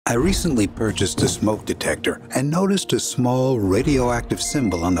I recently purchased a smoke detector and noticed a small radioactive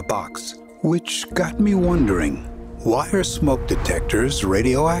symbol on the box, which got me wondering, why are smoke detectors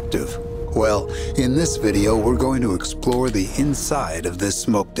radioactive? Well, in this video, we're going to explore the inside of this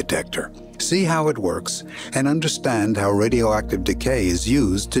smoke detector, see how it works, and understand how radioactive decay is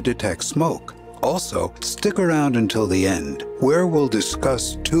used to detect smoke. Also, stick around until the end, where we'll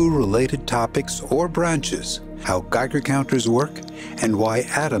discuss two related topics or branches: how Geiger counters work, and why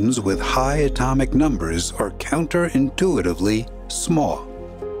atoms with high atomic numbers are counterintuitively small.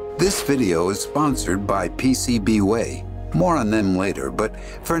 This video is sponsored by PCB. More on them later, but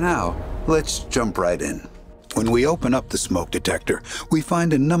for now, let's jump right in. When we open up the smoke detector, we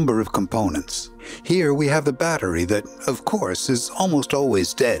find a number of components. Here we have the battery that, of course, is almost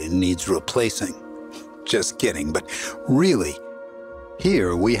always dead and needs replacing. Just kidding, but really.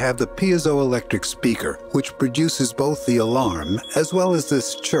 Here we have the piezoelectric speaker, which produces both the alarm as well as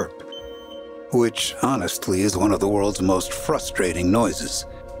this chirp, which honestly is one of the world's most frustrating noises.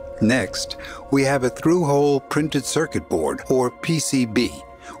 Next, we have a through-hole printed circuit board, or PCB,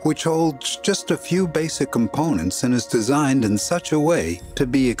 which holds just a few basic components and is designed in such a way to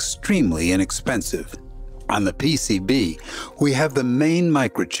be extremely inexpensive. On the PCB, we have the main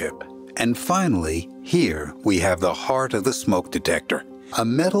microchip. And finally, here we have the heart of the smoke detector, a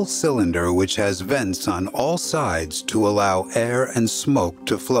metal cylinder which has vents on all sides to allow air and smoke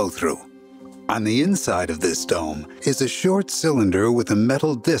to flow through. On the inside of this dome is a short cylinder with a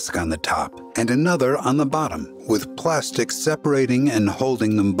metal disc on the top and another on the bottom, with plastic separating and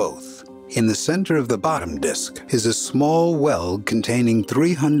holding them both. In the center of the bottom disc is a small weld containing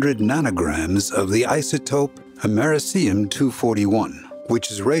 300 nanograms of the isotope Americium 241, which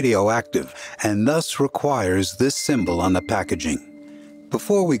is radioactive and thus requires this symbol on the packaging.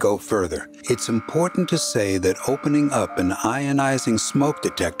 Before we go further, it's important to say that opening up an ionizing smoke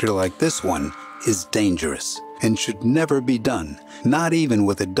detector like this one is dangerous and should never be done, not even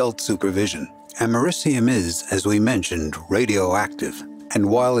with adult supervision. Americium is, as we mentioned, radioactive, and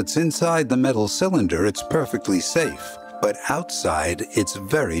while it's inside the metal cylinder, it's perfectly safe. But outside, it's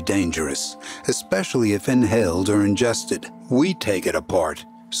very dangerous, especially if inhaled or ingested. We take it apart,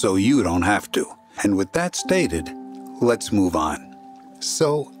 so you don't have to. And with that stated, let's move on.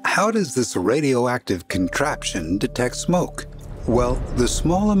 So, how does this radioactive contraption detect smoke? Well, the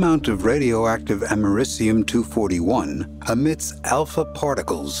small amount of radioactive Americium 241 emits alpha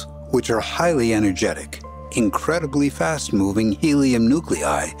particles, which are highly energetic, incredibly fast-moving helium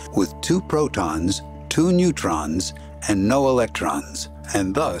nuclei with 2 protons, 2 neutrons, and no electrons,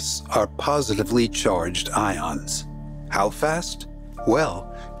 and thus are positively charged ions. How fast? Well,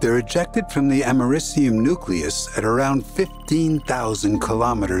 they're ejected from the americium nucleus at around 15,000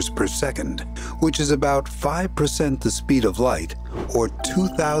 kilometers per second, which is about 5% the speed of light, or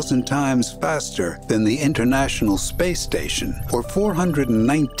 2,000 times faster than the International Space Station, or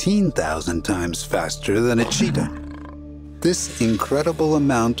 419,000 times faster than a cheetah. This incredible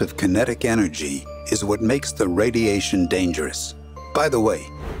amount of kinetic energy is what makes the radiation dangerous. By the way,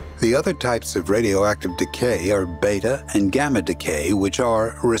 the other types of radioactive decay are beta and gamma decay, which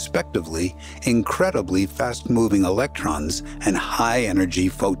are, respectively, incredibly fast-moving electrons and high-energy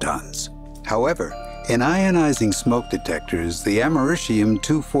photons. However, in ionizing smoke detectors, the Americium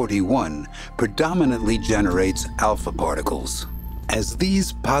 241 predominantly generates alpha particles. As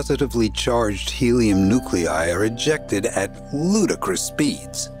these positively charged helium nuclei are ejected at ludicrous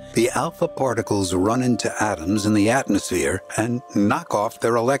speeds, the alpha particles run into atoms in the atmosphere and knock off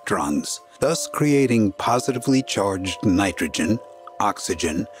their electrons, thus creating positively charged nitrogen,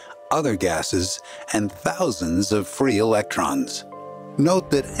 oxygen, other gases, and thousands of free electrons. Note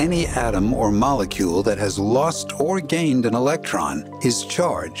that any atom or molecule that has lost or gained an electron is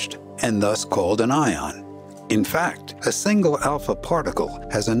charged and thus called an ion. In fact, a single alpha particle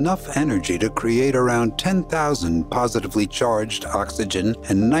has enough energy to create around 10,000 positively charged oxygen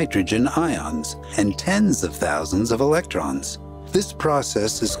and nitrogen ions and tens of thousands of electrons. This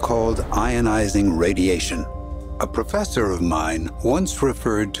process is called ionizing radiation. A professor of mine once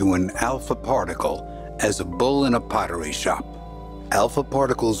referred to an alpha particle as a bull in a pottery shop. Alpha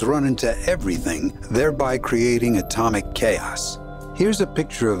particles run into everything, thereby creating atomic chaos. Here's a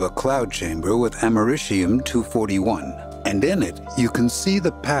picture of a cloud chamber with Americium 241, and in it you can see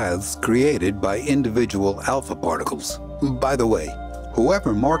the paths created by individual alpha particles. By the way,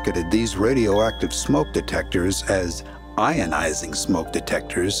 whoever marketed these radioactive smoke detectors as ionizing smoke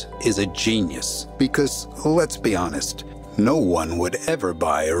detectors is a genius, because, let's be honest, no one would ever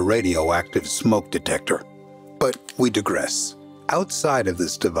buy a radioactive smoke detector. But we digress. Outside of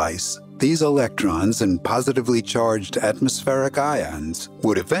this device, these electrons and positively charged atmospheric ions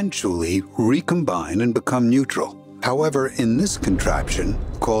would eventually recombine and become neutral. However, in this contraption,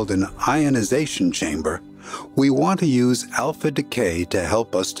 called an ionization chamber, we want to use alpha decay to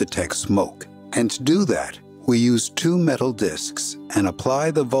help us detect smoke. And to do that, we use two metal discs and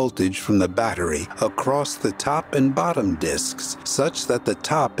apply the voltage from the battery across the top and bottom discs such that the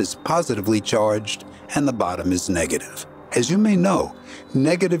top is positively charged and the bottom is negative. As you may know,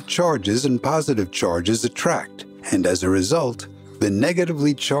 negative charges and positive charges attract, and as a result, the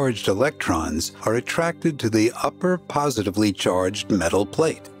negatively charged electrons are attracted to the upper positively charged metal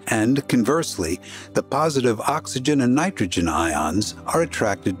plate, and conversely, the positive oxygen and nitrogen ions are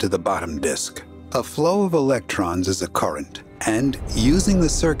attracted to the bottom disk. A flow of electrons is a current, and using the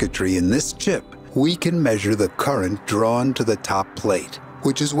circuitry in this chip, we can measure the current drawn to the top plate,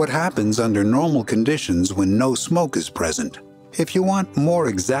 which is what happens under normal conditions when no smoke is present. If you want more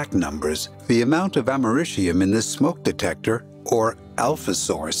exact numbers, the amount of americium in this smoke detector, or alpha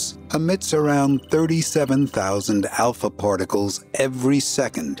source, emits around 37,000 alpha particles every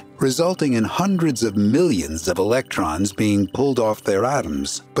second, resulting in hundreds of millions of electrons being pulled off their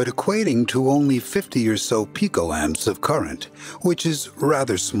atoms, but equating to only 50 or so picoamps of current, which is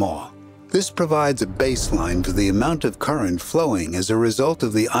rather small. This provides a baseline for the amount of current flowing as a result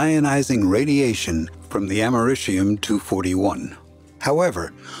of the ionizing radiation from the Americium-241.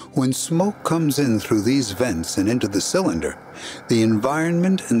 However, when smoke comes in through these vents and into the cylinder, the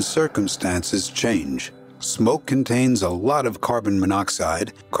environment and circumstances change. Smoke contains a lot of carbon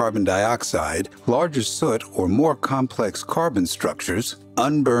monoxide, carbon dioxide, larger soot or more complex carbon structures,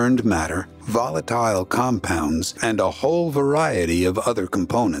 unburned matter, volatile compounds, and a whole variety of other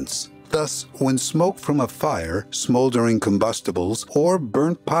components. Thus, when smoke from a fire, smoldering combustibles, or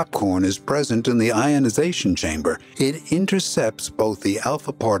burnt popcorn is present in the ionization chamber, it intercepts both the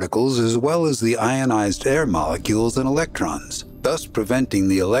alpha particles as well as the ionized air molecules and electrons, thus preventing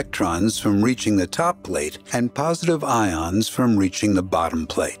the electrons from reaching the top plate and positive ions from reaching the bottom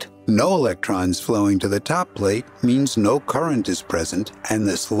plate. No electrons flowing to the top plate means no current is present, and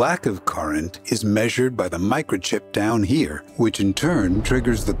this lack of current is measured by the microchip down here, which in turn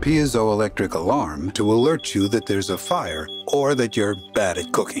triggers the piezoelectric alarm to alert you that there's a fire or that you're bad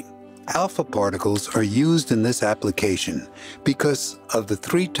at cooking. Alpha particles are used in this application because of the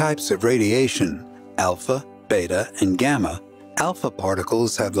three types of radiation, alpha, beta, and gamma. Alpha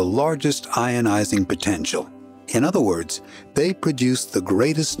particles have the largest ionizing potential. In other words, they produce the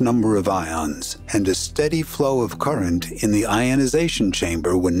greatest number of ions and a steady flow of current in the ionization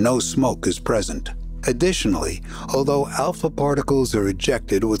chamber when no smoke is present. Additionally, although alpha particles are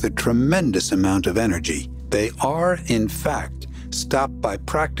ejected with a tremendous amount of energy, they are, in fact, stopped by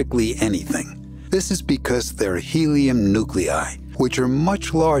practically anything. This is because they're helium nuclei, which are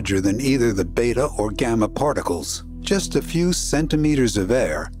much larger than either the beta or gamma particles. Just a few centimeters of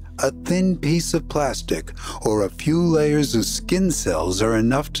air, a thin piece of plastic, or a few layers of skin cells are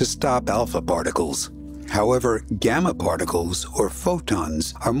enough to stop alpha particles. However, gamma particles, or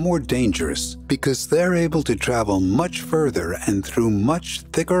photons, are more dangerous because they're able to travel much further and through much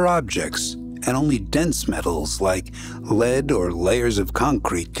thicker objects, and only dense metals like lead or layers of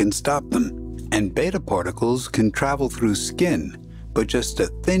concrete can stop them. And beta particles can travel through skin, but just a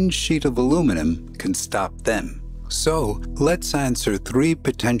thin sheet of aluminum can stop them. So, let's answer three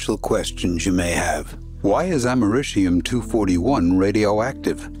potential questions you may have. Why is Americium-241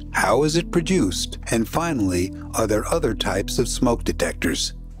 radioactive? How is it produced? And finally, are there other types of smoke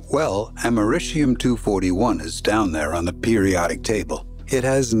detectors? Well, Americium-241 is down there on the periodic table. It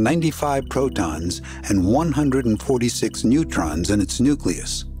has 95 protons and 146 neutrons in its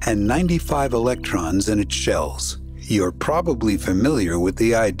nucleus, and 95 electrons in its shells. You're probably familiar with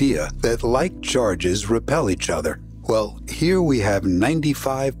the idea that like charges repel each other. Well, here we have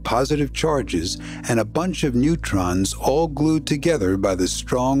 95 positive charges and a bunch of neutrons all glued together by the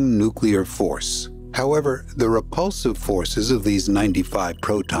strong nuclear force. However, the repulsive forces of these 95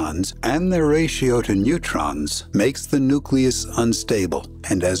 protons and their ratio to neutrons makes the nucleus unstable,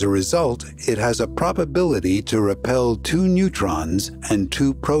 and as a result, it has a probability to repel 2 neutrons and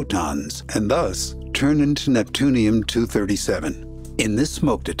 2 protons, and thus turn into Neptunium-237. In this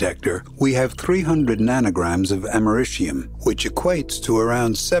smoke detector, we have 300 nanograms of americium, which equates to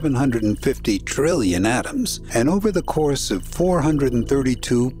around 750 trillion atoms, and over the course of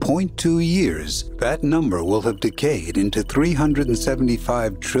 432.2 years, that number will have decayed into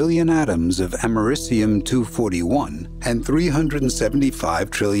 375 trillion atoms of Americium-241 and 375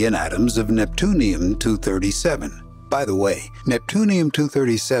 trillion atoms of Neptunium-237. By the way,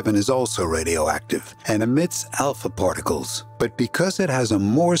 Neptunium-237 is also radioactive and emits alpha particles, but because it has a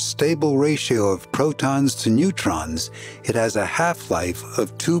more stable ratio of protons to neutrons, it has a half-life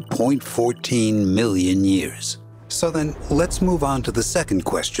of 2.14 million years. So then, let's move on to the second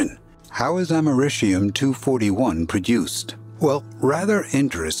question. How is Americium-241 produced? Well, rather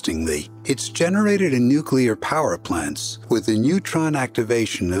interestingly, it's generated in nuclear power plants with the neutron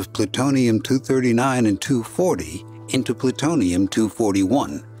activation of plutonium-239 and 240 into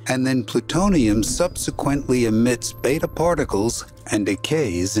plutonium-241, and then plutonium subsequently emits beta particles and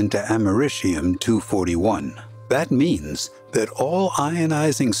decays into americium-241. That means that all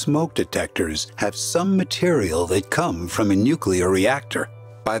ionizing smoke detectors have some material that come from a nuclear reactor.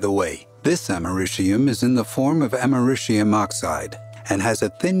 By the way, this americium is in the form of americium oxide and has a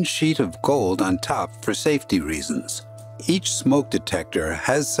thin sheet of gold on top for safety reasons. Each smoke detector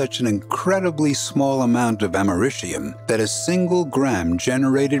has such an incredibly small amount of americium that a single gram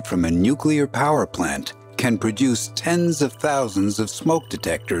generated from a nuclear power plant can produce tens of thousands of smoke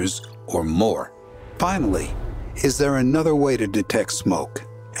detectors or more. Finally, is there another way to detect smoke?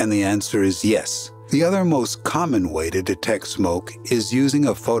 And the answer is yes. The other most common way to detect smoke is using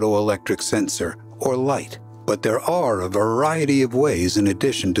a photoelectric sensor or light. But there are a variety of ways in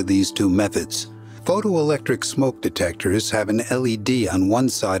addition to these two methods. Photoelectric smoke detectors have an LED on one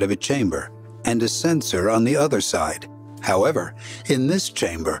side of a chamber and a sensor on the other side. However, in this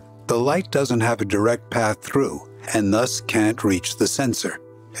chamber, the light doesn't have a direct path through and thus can't reach the sensor.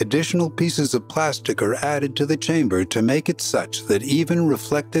 Additional pieces of plastic are added to the chamber to make it such that even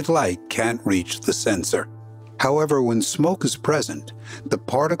reflected light can't reach the sensor. However, when smoke is present, the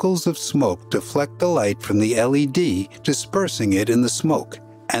particles of smoke deflect the light from the LED, dispersing it in the smoke,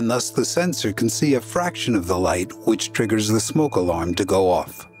 and thus the sensor can see a fraction of the light, which triggers the smoke alarm to go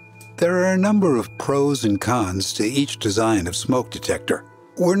off. There are a number of pros and cons to each design of smoke detector.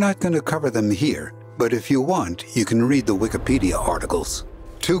 We're not going to cover them here, but if you want, you can read the Wikipedia articles.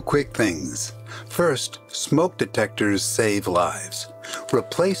 Two quick things. First, smoke detectors save lives.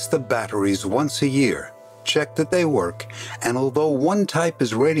 Replace the batteries once a year. Check that they work, and although one type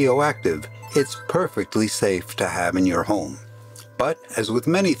is radioactive, it's perfectly safe to have in your home. But, as with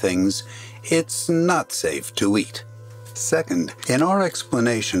many things, it's not safe to eat. Second, in our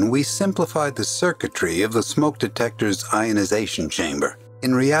explanation, we simplified the circuitry of the smoke detector's ionization chamber.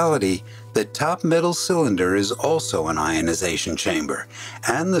 In reality, the top metal cylinder is also an ionization chamber,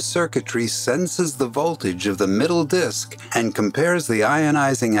 and the circuitry senses the voltage of the middle disc and compares the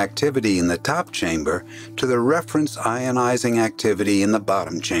ionizing activity in the top chamber to the reference ionizing activity in the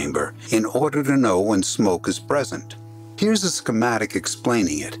bottom chamber in order to know when smoke is present. Here's a schematic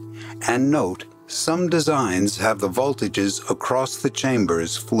explaining it, and note, some designs have the voltages across the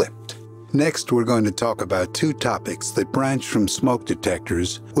chambers flipped. Next, we're going to talk about two topics that branch from smoke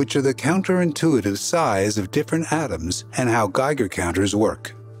detectors, which are the counterintuitive size of different atoms and how Geiger counters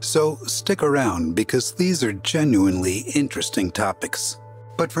work. So stick around because these are genuinely interesting topics.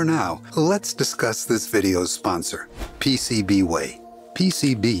 But for now, let's discuss this video's sponsor, PCB Way.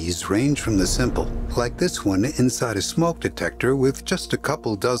 PCBs range from the simple, like this one inside a smoke detector with just a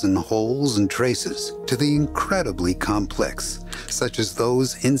couple dozen holes and traces, to the incredibly complex, such as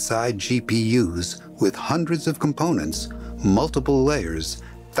those inside GPUs with hundreds of components, multiple layers,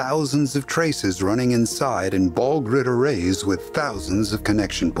 thousands of traces running inside, and ball grid arrays with thousands of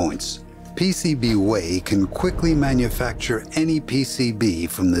connection points. PCB Way can quickly manufacture any PCB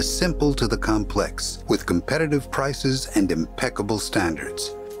from the simple to the complex, with competitive prices and impeccable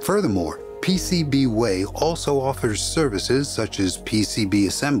standards. Furthermore, PCB Way also offers services such as PCB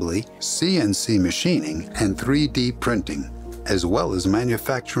Assembly, CNC machining, and 3D printing, as well as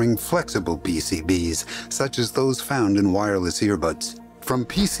manufacturing flexible PCBs, such as those found in wireless earbuds. From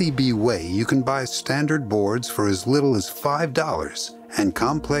PCB Way, you can buy standard boards for as little as $5 and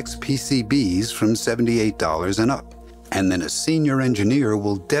complex PCBs from $78 and up. And then a senior engineer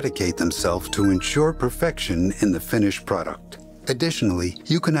will dedicate themselves to ensure perfection in the finished product. Additionally,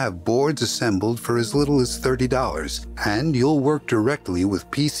 you can have boards assembled for as little as $30, and you'll work directly with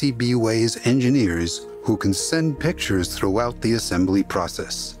PCB Way's engineers who can send pictures throughout the assembly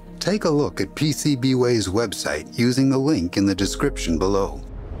process. Take a look at PCB Way's website using the link in the description below.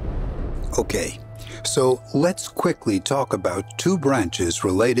 Okay, so let's quickly talk about two branches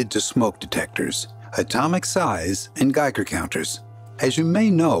related to smoke detectors: atomic size and Geiger counters. As you may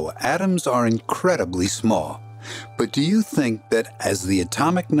know, atoms are incredibly small. But do you think that as the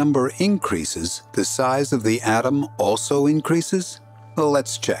atomic number increases, the size of the atom also increases? Well,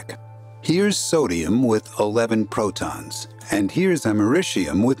 let's check. Here's sodium with 11 protons, and here's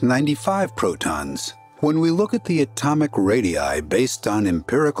americium with 95 protons. When we look at the atomic radii based on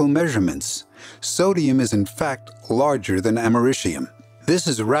empirical measurements, sodium is in fact larger than americium. This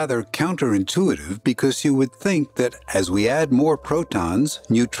is rather counterintuitive because you would think that as we add more protons,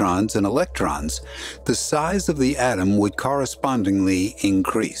 neutrons, and electrons, the size of the atom would correspondingly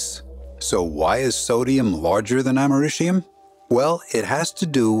increase. So why is sodium larger than americium? Well, it has to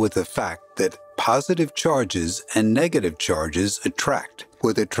do with the fact that positive charges and negative charges attract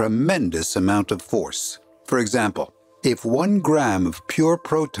with a tremendous amount of force. For example, if 1 gram of pure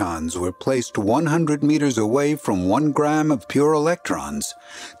protons were placed 100 meters away from 1 gram of pure electrons,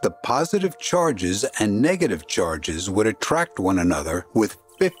 the positive charges and negative charges would attract one another with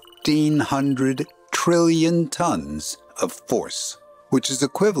 1,500 trillion tons of force, which is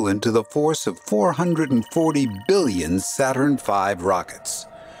equivalent to the force of 440 billion Saturn V rockets.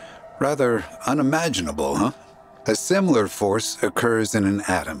 Rather unimaginable, huh? A similar force occurs in an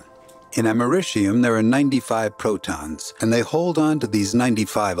atom. In americium, there are 95 protons, and they hold on to these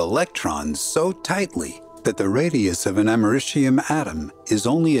 95 electrons so tightly that the radius of an americium atom is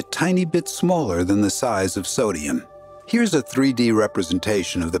only a tiny bit smaller than the size of sodium. Here's a 3D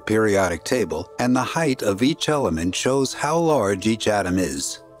representation of the periodic table, and the height of each element shows how large each atom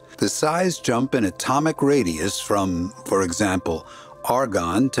is. The size jump in atomic radius from, for example,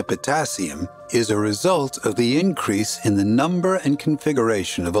 argon to potassium is a result of the increase in the number and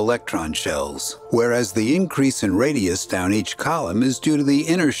configuration of electron shells, whereas the increase in radius down each column is due to the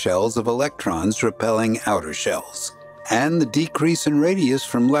inner shells of electrons repelling outer shells. And the decrease in radius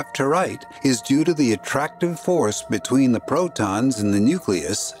from left to right is due to the attractive force between the protons in the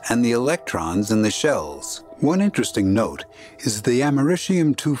nucleus and the electrons in the shells. One interesting note is the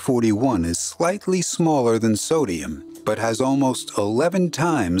americium-241 is slightly smaller than sodium, but has almost 11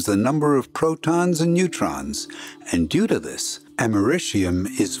 times the number of protons and neutrons, and due to this, americium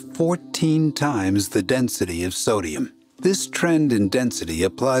is 14 times the density of sodium. This trend in density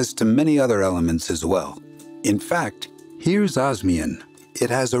applies to many other elements as well. In fact, here's osmium.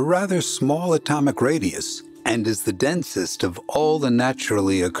 It has a rather small atomic radius and is the densest of all the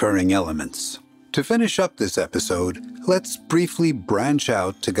naturally occurring elements. To finish up this episode, let's briefly branch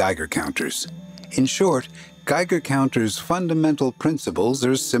out to Geiger counters. In short, Geiger counters' fundamental principles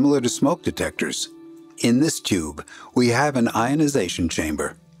are similar to smoke detectors. In this tube, we have an ionization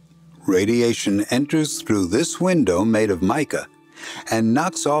chamber. Radiation enters through this window made of mica and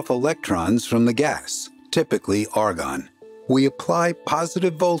knocks off electrons from the gas, typically argon. We apply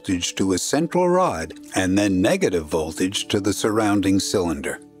positive voltage to a central rod and then negative voltage to the surrounding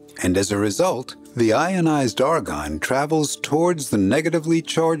cylinder. And as a result, the ionized argon travels towards the negatively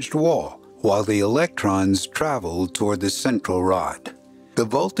charged wall, while the electrons travel toward the central rod. The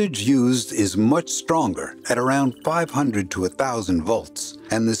voltage used is much stronger, at around 500 to 1,000 volts,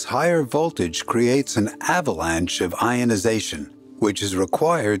 and this higher voltage creates an avalanche of ionization, which is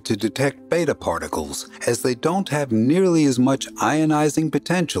required to detect beta particles, as they don't have nearly as much ionizing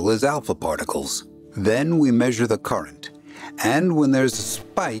potential as alpha particles. Then we measure the current. And when there's a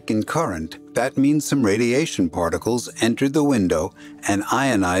spike in current, that means some radiation particles entered the window and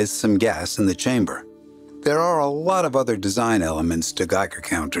ionized some gas in the chamber. There are a lot of other design elements to Geiger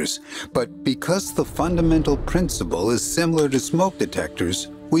counters, but because the fundamental principle is similar to smoke detectors,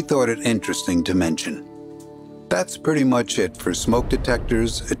 we thought it interesting to mention. That's pretty much it for smoke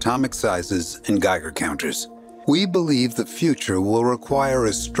detectors, atomic sizes, and Geiger counters. We believe the future will require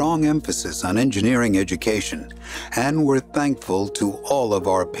a strong emphasis on engineering education, and we're thankful to all of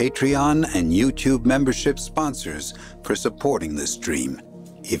our Patreon and YouTube membership sponsors for supporting this dream.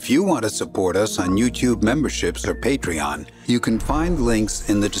 If you want to support us on YouTube memberships or Patreon, you can find links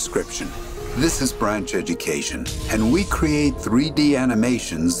in the description. This is Branch Education, and we create 3D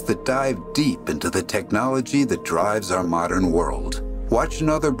animations that dive deep into the technology that drives our modern world. Watch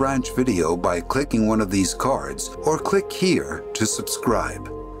another Branch video by clicking one of these cards, or click here to subscribe.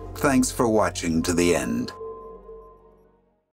 Thanks for watching to the end.